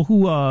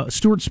Garofalo,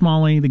 Stuart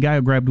Smalley, the guy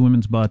who grabbed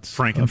women's butts,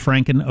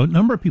 Franken, a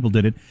number of people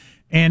did it.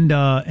 And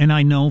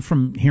I know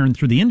from hearing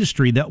through the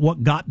industry that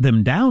what got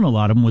them down, a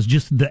lot of them, was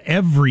just the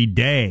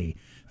everyday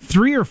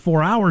 3 or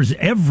 4 hours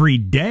every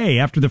day.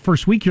 After the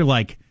first week, you're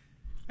like,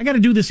 I got to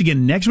do this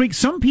again next week.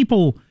 Some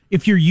people,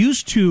 if you're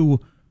used to,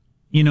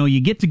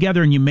 you get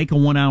together and you make a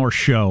 1 hour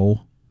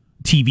show,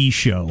 TV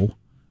show,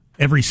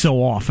 every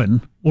so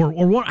often, or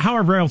what,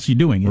 however else you're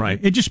doing it. Right.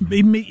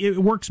 It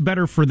works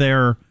better for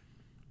the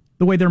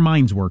way their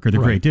minds work or their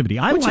creativity.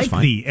 I Which like is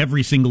fine. the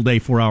every single day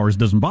 4 hours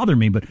doesn't bother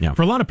me, but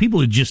for a lot of people,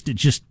 it just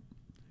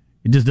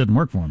doesn't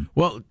work for them.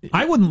 Well,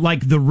 I wouldn't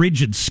like the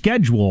rigid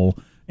schedule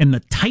and the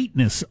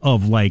tightness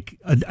of like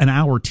an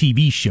hour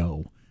TV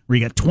show where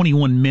you got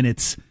 21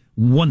 minutes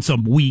once a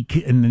week,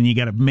 and then you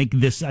got to make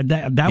this. I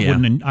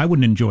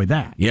wouldn't enjoy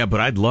that. Yeah, but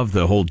I'd love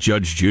the whole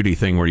Judge Judy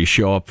thing where you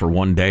show up for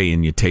one day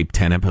and you tape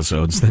 10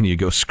 episodes, then you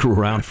go screw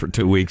around for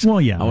 2 weeks. Well,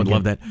 yeah, I would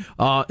love that.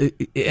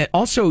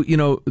 Also,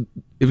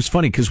 it was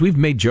funny because we've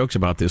made jokes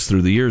about this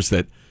through the years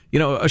that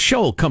a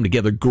show will come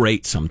together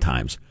great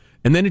sometimes,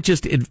 and then it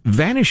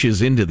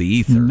vanishes into the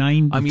ether.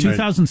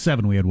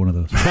 2007, we had one of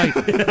those. Right.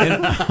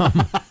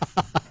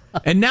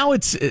 And now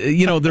it's,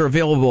 they're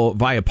available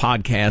via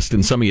podcast,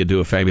 and some of you do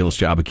a fabulous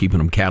job of keeping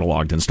them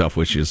cataloged and stuff,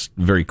 which is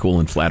very cool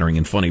and flattering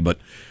and funny. But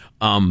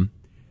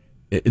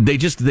they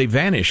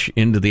vanish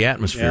into the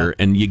atmosphere,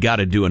 and you got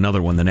to do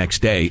another one the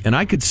next day. And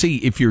I could see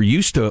if you're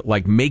used to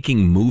like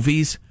making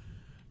movies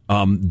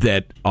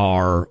that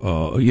are,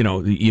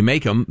 you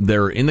make them,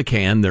 they're in the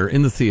can, they're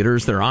in the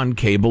theaters, they're on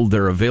cable,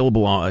 they're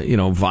available,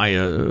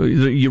 via,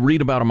 you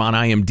read about them on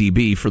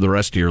IMDb for the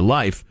rest of your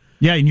life.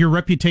 Yeah, and your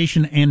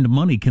reputation and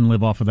money can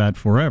live off of that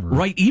forever.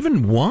 Right,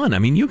 even one. I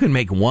mean, you can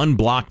make one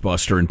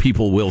blockbuster and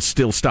people will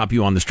still stop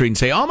you on the street and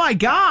say, "Oh my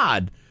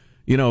God!"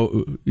 We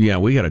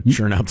got to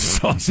churn out the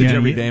sausage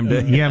every damn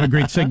day. You have a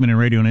great segment in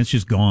radio and it's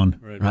just gone.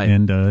 Right.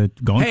 And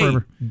gone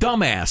forever.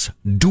 Dumbass,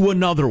 do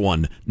another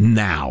one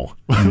now.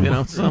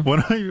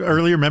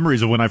 Earlier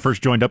memories of when I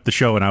first joined up the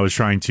show and I was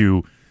trying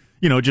to,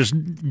 just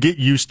get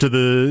used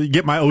to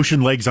get my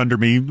ocean legs under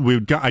me.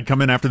 I'd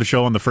come in after the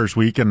show on the first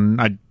week and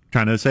I'd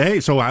kind of say, hey,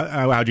 so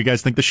how'd you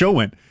guys think the show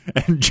went?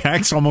 And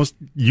Jack's almost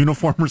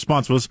uniform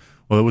response was,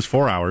 well, it was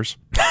 4 hours.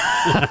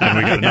 And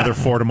we got another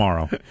 4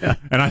 tomorrow. Yeah.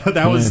 And I thought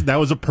that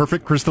was a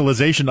perfect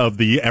crystallization of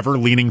the ever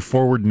leaning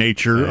forward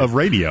nature of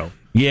radio.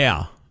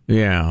 Yeah.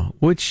 Yeah.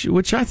 Which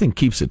I think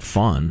keeps it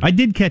fun. I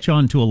did catch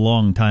on to a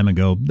long time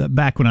ago,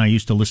 back when I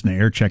used to listen to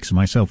air checks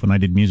myself when I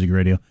did music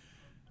radio.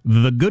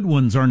 The good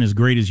ones aren't as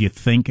great as you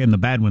think, and the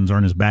bad ones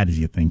aren't as bad as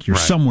you think. You're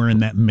somewhere in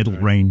that middle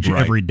range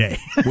every day.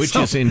 Which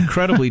is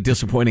incredibly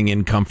disappointing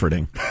and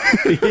comforting.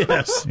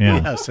 Yes,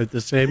 at the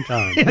same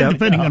time. Yeah,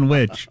 depending on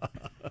which.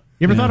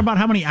 You ever thought about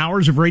how many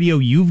hours of radio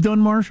you've done,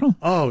 Marshall?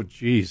 Oh,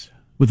 geez.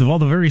 With all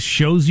the various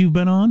shows you've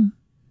been on?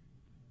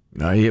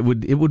 It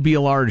would be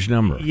a large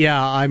number.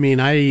 Yeah, I mean,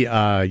 how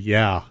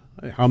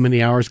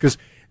many hours? Because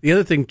the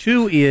other thing,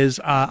 too, is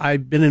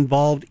I've been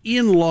involved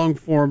in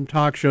long-form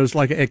talk shows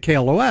like at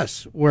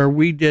KLOS, where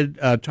we did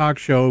a talk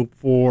show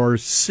for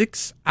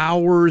 6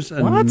 hours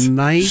a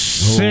night.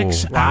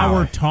 6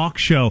 hour talk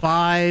show.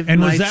 5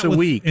 nights a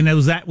week. And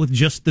was that with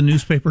just the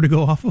newspaper to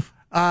go off of?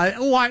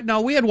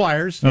 No, we had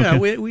wires. Okay. Yeah,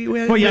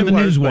 we had the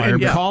news wire.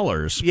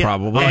 Callers,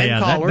 probably.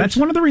 Callers. That's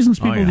one of the reasons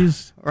people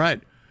use.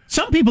 Right.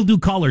 Some people do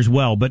callers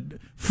well, but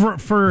for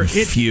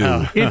few.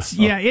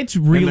 It's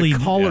really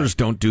and the callers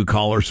don't do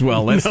callers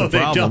well. That's the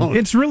problem. Don't.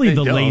 It's really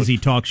the lazy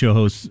talk show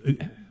host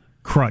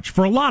crutch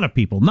for a lot of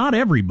people. Not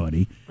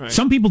everybody. Right.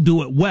 Some people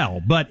do it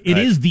well, but it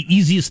is the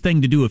easiest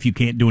thing to do if you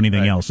can't do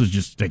anything else. Is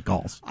just take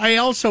calls. I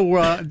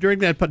also during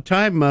that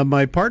time,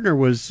 my partner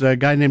was a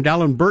guy named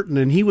Alan Burton,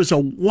 and he was a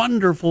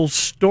wonderful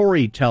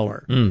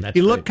storyteller.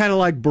 He looked kind of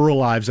like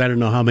Burl Ives. I don't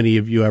know how many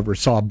of you ever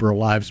saw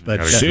Burl Ives,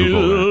 but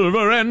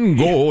silver and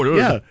gold.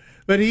 Yeah.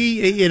 But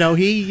he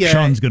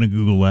Sean's going to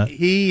Google that.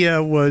 He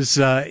was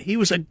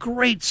a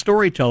great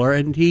storyteller,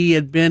 and he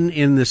had been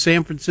in the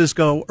San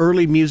Francisco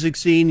early music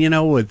scene,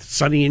 with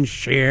Sonny and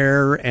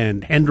Cher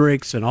and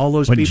Hendrix and all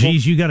those people. But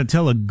geez, you got to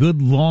tell a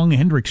good long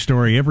Hendrix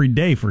story every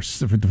day for a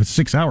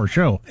 6 hour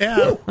show.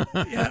 Yeah,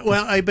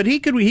 well, but he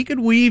could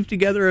weave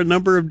together a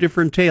number of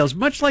different tales,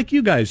 much like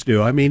you guys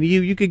do. I mean,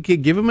 you could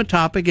give him a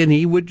topic, and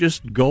he would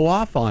just go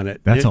off on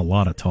it. That's a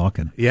lot of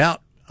talking. Yeah.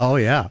 Oh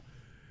yeah.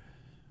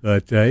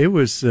 But it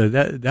was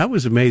that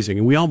was amazing,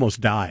 and we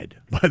almost died,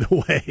 by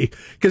the way,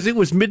 because it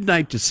was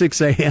midnight to 6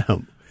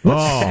 a.m.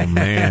 Oh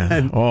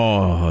man!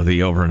 Oh,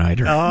 the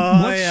overnighter.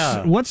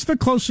 Oh, What's the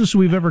closest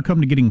we've ever come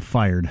to getting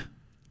fired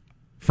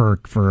for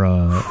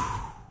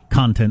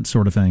content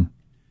sort of thing?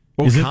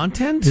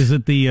 Content? Is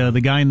it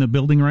the guy in the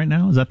building right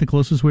now? Is that the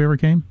closest we ever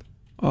came?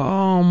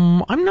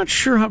 I'm not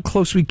sure how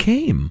close we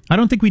came. I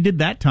don't think we did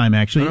that time.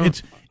 Actually,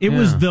 it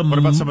was the. What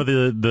about some of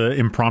the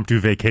impromptu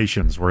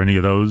vacations? Were any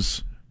of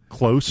those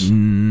close? We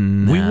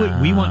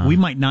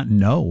might not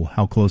know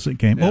how close it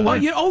came. Yeah.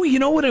 You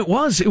know what it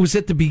was? It was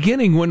at the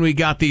beginning when we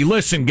got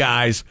listen,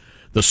 guys,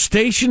 the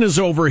station is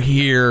over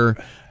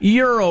here.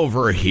 You're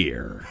over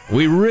here.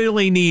 We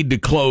really need to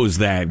close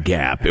that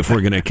gap if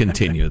we're going to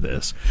continue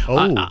this.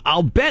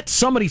 I'll bet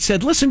somebody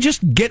said, listen,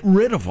 just get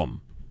rid of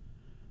them.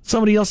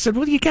 Somebody else said,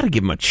 well, you got to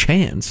give them a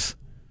chance.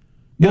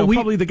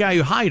 Probably the guy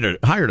who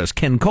hired us,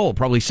 Ken Cole,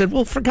 probably said,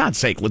 well, for God's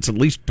sake, let's at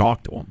least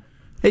talk to him.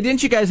 Hey,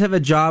 didn't you guys have a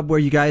job where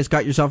you guys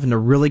got yourself into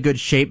really good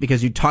shape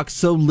because you talked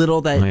so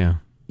little that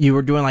You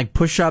were doing like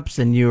push-ups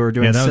and you were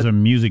doing... Yeah, that was a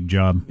music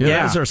job. Yeah,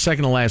 that was our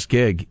second to last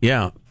gig.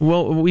 Yeah.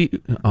 Well,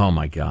 oh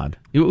my God.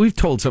 We've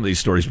told some of these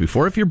stories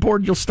before. If you're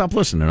bored, you'll stop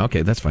listening.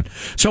 Okay, that's fine.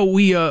 So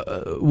we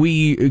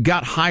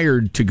got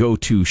hired to go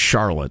to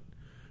Charlotte,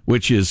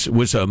 which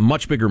was a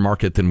much bigger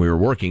market than we were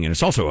working in.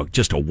 It's also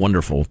just a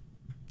wonderful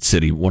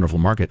city, wonderful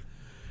market.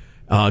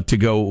 To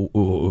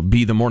go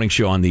be the morning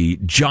show on the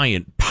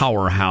giant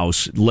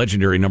powerhouse,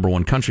 legendary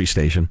 #1 country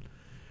station.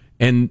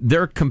 And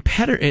their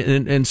competitor,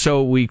 and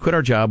so we quit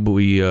our job.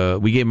 We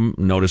gave them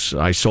notice.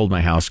 I sold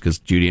my house because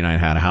Judy and I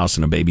had a house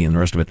and a baby and the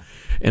rest of it.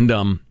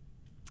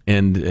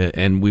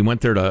 And we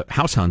went there to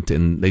house hunt,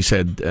 and they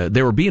said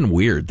they were being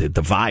weird. The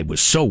vibe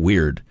was so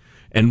weird,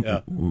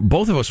 and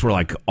both of us were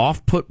like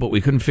off put, but we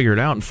couldn't figure it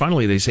out. And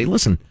finally, they say,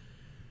 "Listen,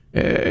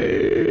 how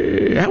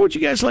would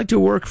you guys like to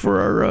work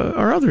for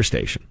our other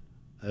station?"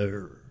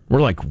 We're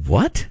like,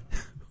 "What?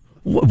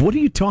 What are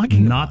you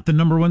talking about?" Not the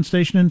 #1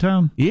 station in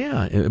town?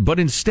 Yeah,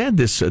 but instead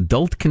this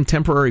adult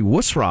contemporary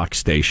wuss rock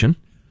station,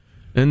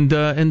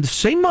 and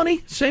same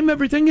money, same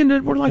everything,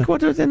 and we're like,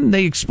 what? And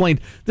they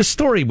explained the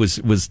story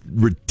was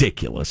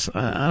ridiculous.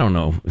 I don't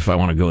know if I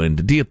want to go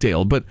into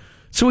detail, but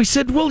so we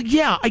said, well,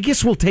 yeah, I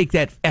guess we'll take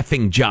that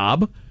effing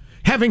job,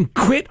 having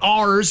quit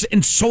ours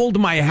and sold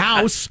my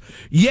house.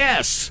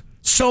 Yes.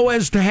 So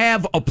as to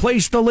have a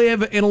place to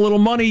live and a little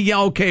money,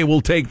 yeah, okay,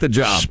 we'll take the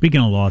job. Speaking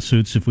of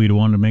lawsuits, if we'd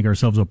wanted to make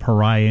ourselves a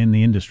pariah in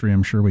the industry,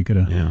 I'm sure we could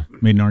have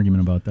made an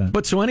argument about that.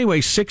 But so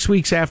anyway, 6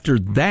 weeks after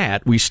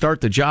that, we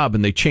start the job,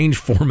 and they change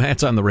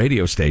formats on the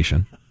radio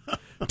station.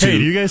 Hey,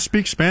 do you guys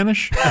speak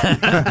Spanish?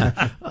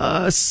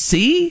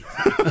 See?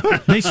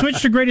 They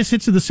switched to greatest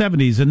hits of the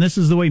 70s, and this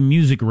is the way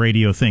music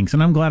radio thinks.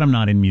 And I'm glad I'm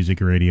not in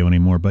music radio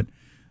anymore, but...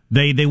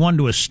 They wanted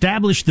to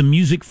establish the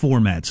music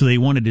format, so they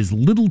wanted as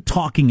little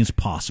talking as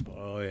possible.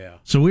 Oh, yeah.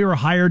 So we were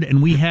hired,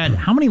 and we had,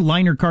 how many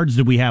liner cards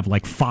did we have?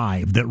 Like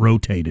 5 that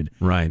rotated.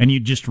 Right. And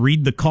you'd just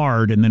read the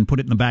card and then put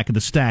it in the back of the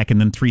stack, and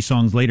then 3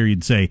 songs later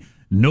you'd say,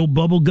 no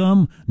bubble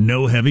gum,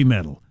 no heavy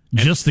metal.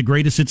 Just the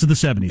greatest hits of the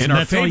 70s. And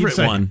our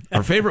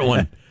favorite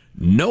one,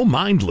 no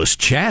mindless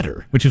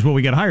chatter. Which is what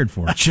we got hired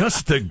for.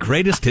 Just the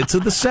greatest hits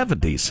of the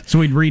 70s. So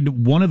we'd read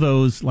one of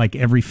those like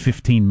every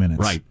 15 minutes.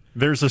 Right.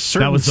 There's a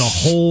certain that was the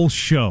whole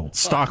show.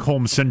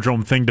 Stockholm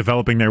syndrome thing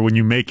developing there when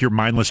you make your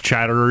mindless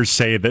chatterers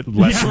say that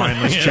less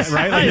mindless chat,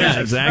 right? Like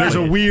exactly. There's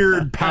a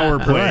weird power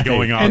play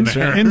going on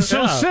there. And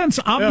so since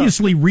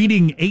obviously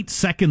reading 8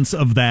 seconds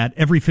of that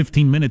every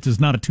 15 minutes is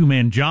not a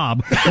 2-man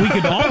job, we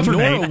could alternate.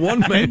 Nor a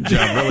 1-man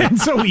job, really. And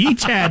so we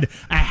each had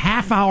a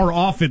half hour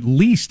off at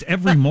least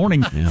every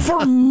morning.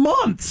 For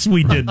months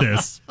we did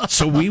this.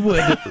 So we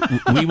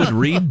would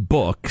read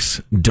books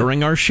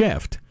during our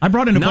shift. I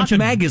brought in a bunch of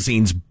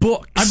magazines,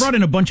 books. I brought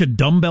in a bunch of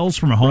dumbbells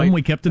from home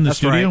we kept in the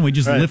studio, and we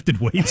just lifted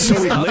weights.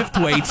 So we lift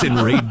weights and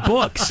read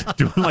books.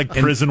 Doing like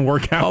prison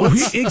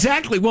workouts.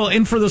 Exactly. Well,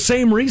 and for the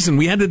same reason,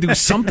 we had to do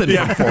something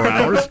for 4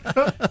 hours.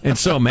 And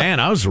so, man,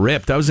 I was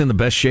ripped. I was in the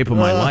best shape of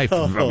my life,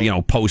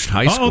 post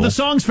high school. Oh, the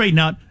song's fading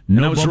out.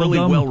 No, I was really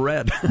well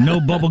read. No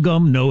bubble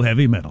gum, no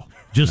heavy metal.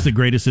 Just the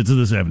greatest hits of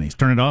the 70s.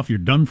 Turn it off, you're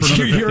done for another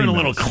 15 You're hearing a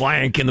little minutes.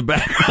 clank in the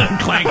background.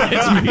 Clank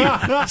hits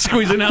me,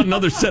 squeezing out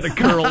another set of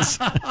curls.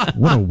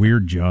 What a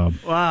weird job.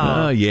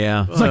 Wow.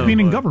 Yeah. It's like being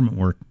in government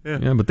work.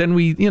 Yeah, but then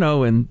we,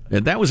 and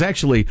that was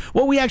actually,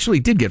 we actually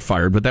did get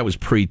fired, but that was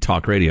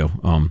pre-talk radio.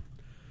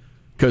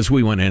 Because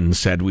we went in and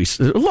said,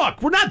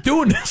 look, we're not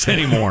doing this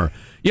anymore.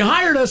 You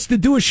hired us to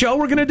do a show,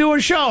 we're going to do a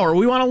show, or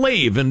we want to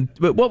leave. And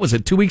what was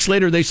it, 2 weeks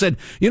later, they said,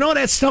 you know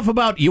that stuff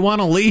about you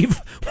want to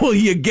leave? Well,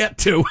 you get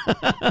to.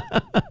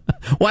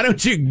 Why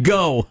don't you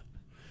go?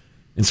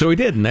 And so we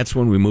did, and that's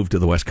when we moved to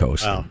the West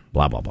Coast. Wow.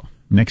 Blah, blah, blah.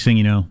 Next thing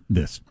you know,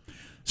 this.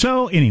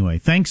 So anyway,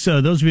 thanks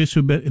those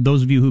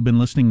of you who've been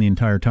listening the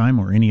entire time,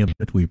 or any of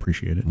it, we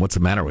appreciate it. What's the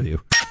matter with you?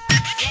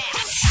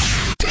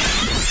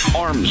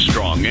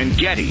 Armstrong and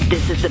Getty.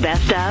 This is the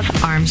best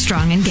of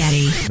Armstrong and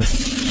Getty.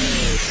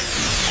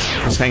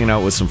 I was hanging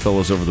out with some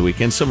fellows over the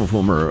weekend, some of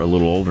whom are a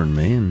little older than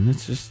me, and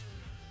it's just,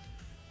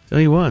 tell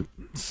you what,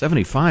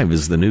 75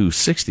 is the new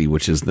 60,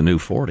 which is the new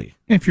 40.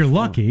 If you're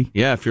lucky.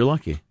 Yeah, if you're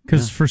lucky.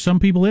 Because for some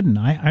people, it isn't.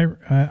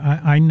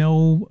 I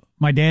know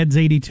my dad's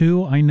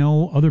 82. I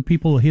know other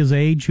people his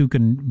age who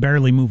can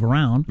barely move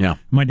around. Yeah.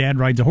 My dad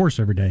rides a horse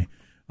every day.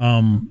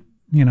 Some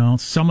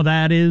of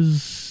that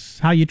is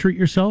how you treat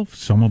yourself.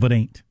 Some of it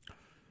ain't.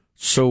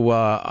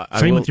 So,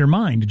 Same with your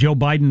mind. Joe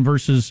Biden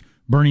versus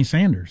Bernie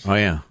Sanders. Oh,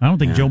 yeah. I don't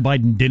think Joe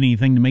Biden did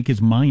anything to make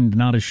his mind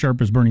not as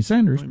sharp as Bernie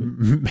Sanders.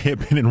 May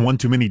have been in one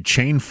too many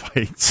chain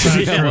fights.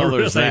 Yeah, well,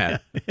 there's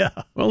that. Yeah.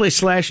 Well, they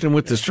slashed him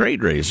with the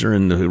straight razor,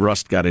 and the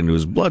rust got into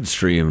his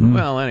bloodstream.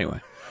 Well, anyway.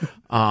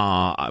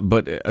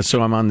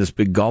 So I'm on this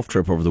big golf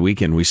trip over the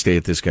weekend. We stay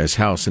at this guy's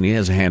house, and he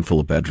has a handful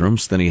of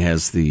bedrooms. Then he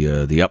has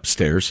the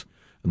upstairs.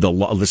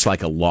 It's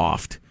like a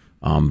loft,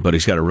 but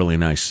he's got a really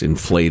nice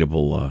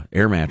inflatable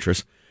air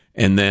mattress.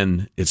 And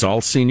then it's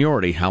all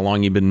seniority. How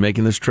long you been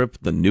making this trip?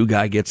 The new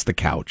guy gets the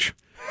couch.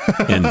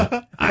 And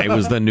I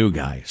was the new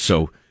guy.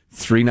 So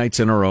 3 nights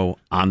in a row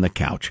on the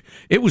couch.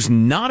 It was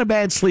not a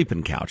bad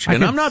sleeping couch.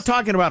 And I'm not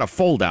talking about a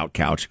fold-out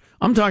couch.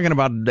 I'm talking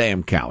about a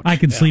damn couch. I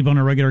could sleep on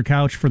a regular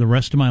couch for the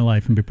rest of my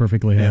life and be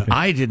perfectly happy.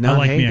 I did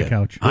not hate it.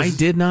 Couch. I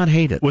did not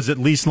hate it. Was it at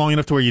least long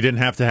enough to where you didn't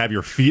have to have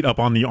your feet up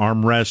on the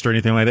armrest or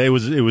anything like that?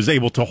 It was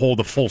able to hold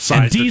a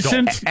full-size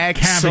decent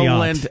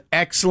adult.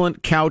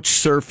 Excellent couch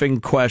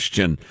surfing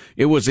question.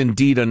 It was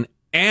indeed an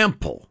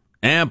ample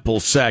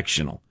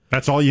sectional.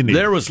 That's all you need.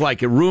 There was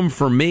like a room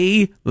for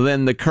me,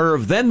 then the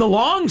curve, then the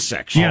long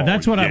section. Yeah,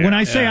 that's what when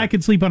I say I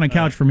could sleep on a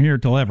couch from here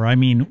till ever, I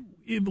mean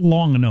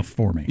long enough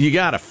for me. You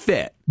got to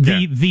fit.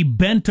 The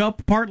bent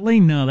up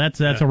partly, no, that's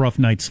a rough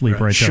night's sleep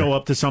right there. Show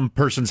up to some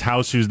person's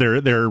house whose their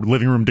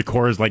living room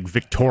decor is like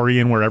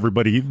Victorian, where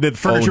the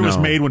furniture was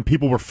made when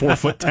people were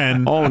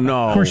 4'10". Oh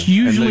no! Of course,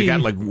 usually they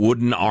got like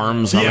wooden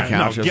arms on the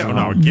couch. Get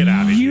out of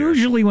here.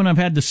 Usually, when I've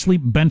had to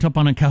sleep bent up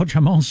on a couch,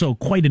 I'm also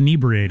quite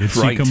inebriated.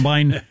 So you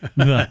combine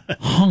the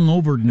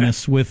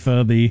hungoverness with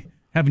the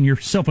having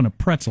yourself in a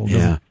pretzel.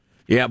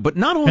 Yeah, but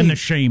not only... And the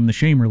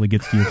shame really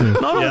gets to you, too.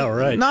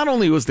 Not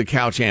only was the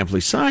couch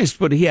amply sized,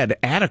 but he had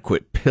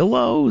adequate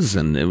pillows,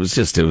 and it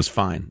was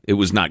fine. It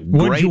was not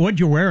great. What'd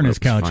you wear on his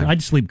couch? Fine.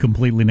 I'd sleep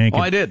completely naked.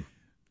 Oh, I did.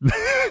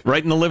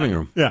 Right in the living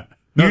room. Yeah.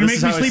 You're going to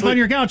make me sleep on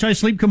your couch. I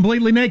sleep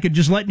completely naked,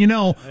 just letting you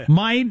know.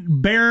 My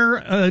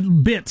bare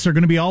bits are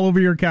going to be all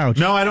over your couch.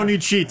 No, I don't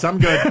need sheets. I'm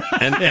good.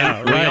 And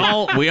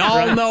we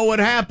all know what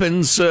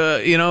happens,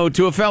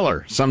 to a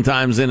feller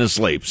sometimes in his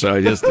sleep. So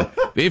just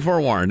be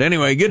forewarned.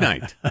 Anyway, good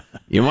night.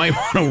 You might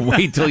want to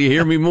wait till you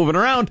hear me moving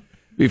around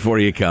before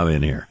you come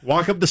in here.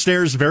 Walk up the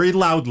stairs very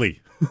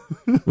loudly.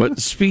 But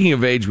speaking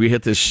of age, we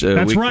hit this...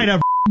 That's right.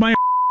 I've my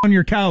on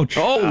your couch.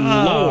 Oh,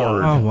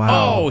 Lord. Oh,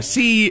 wow. Oh,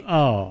 see...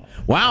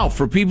 Wow,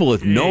 for people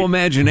with no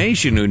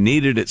imagination who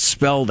needed it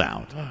spelled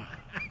out.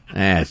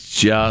 That's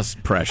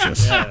just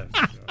precious.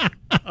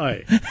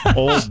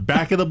 Old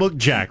back of the book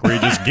Jack, where he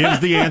just gives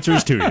the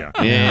answers to you.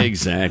 Yeah,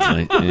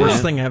 exactly.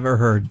 Worst thing I ever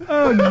heard.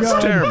 Oh, God. It's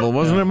terrible,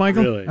 wasn't it,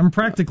 Michael? Really? I'm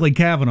practically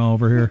Kavanaugh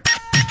over here.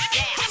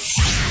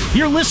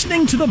 You're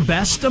listening to the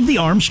best of the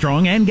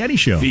Armstrong and Getty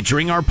Show.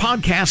 Featuring our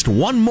podcast,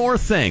 One More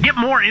Thing. Get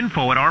more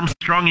info at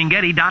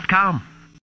ArmstrongandGetty.com.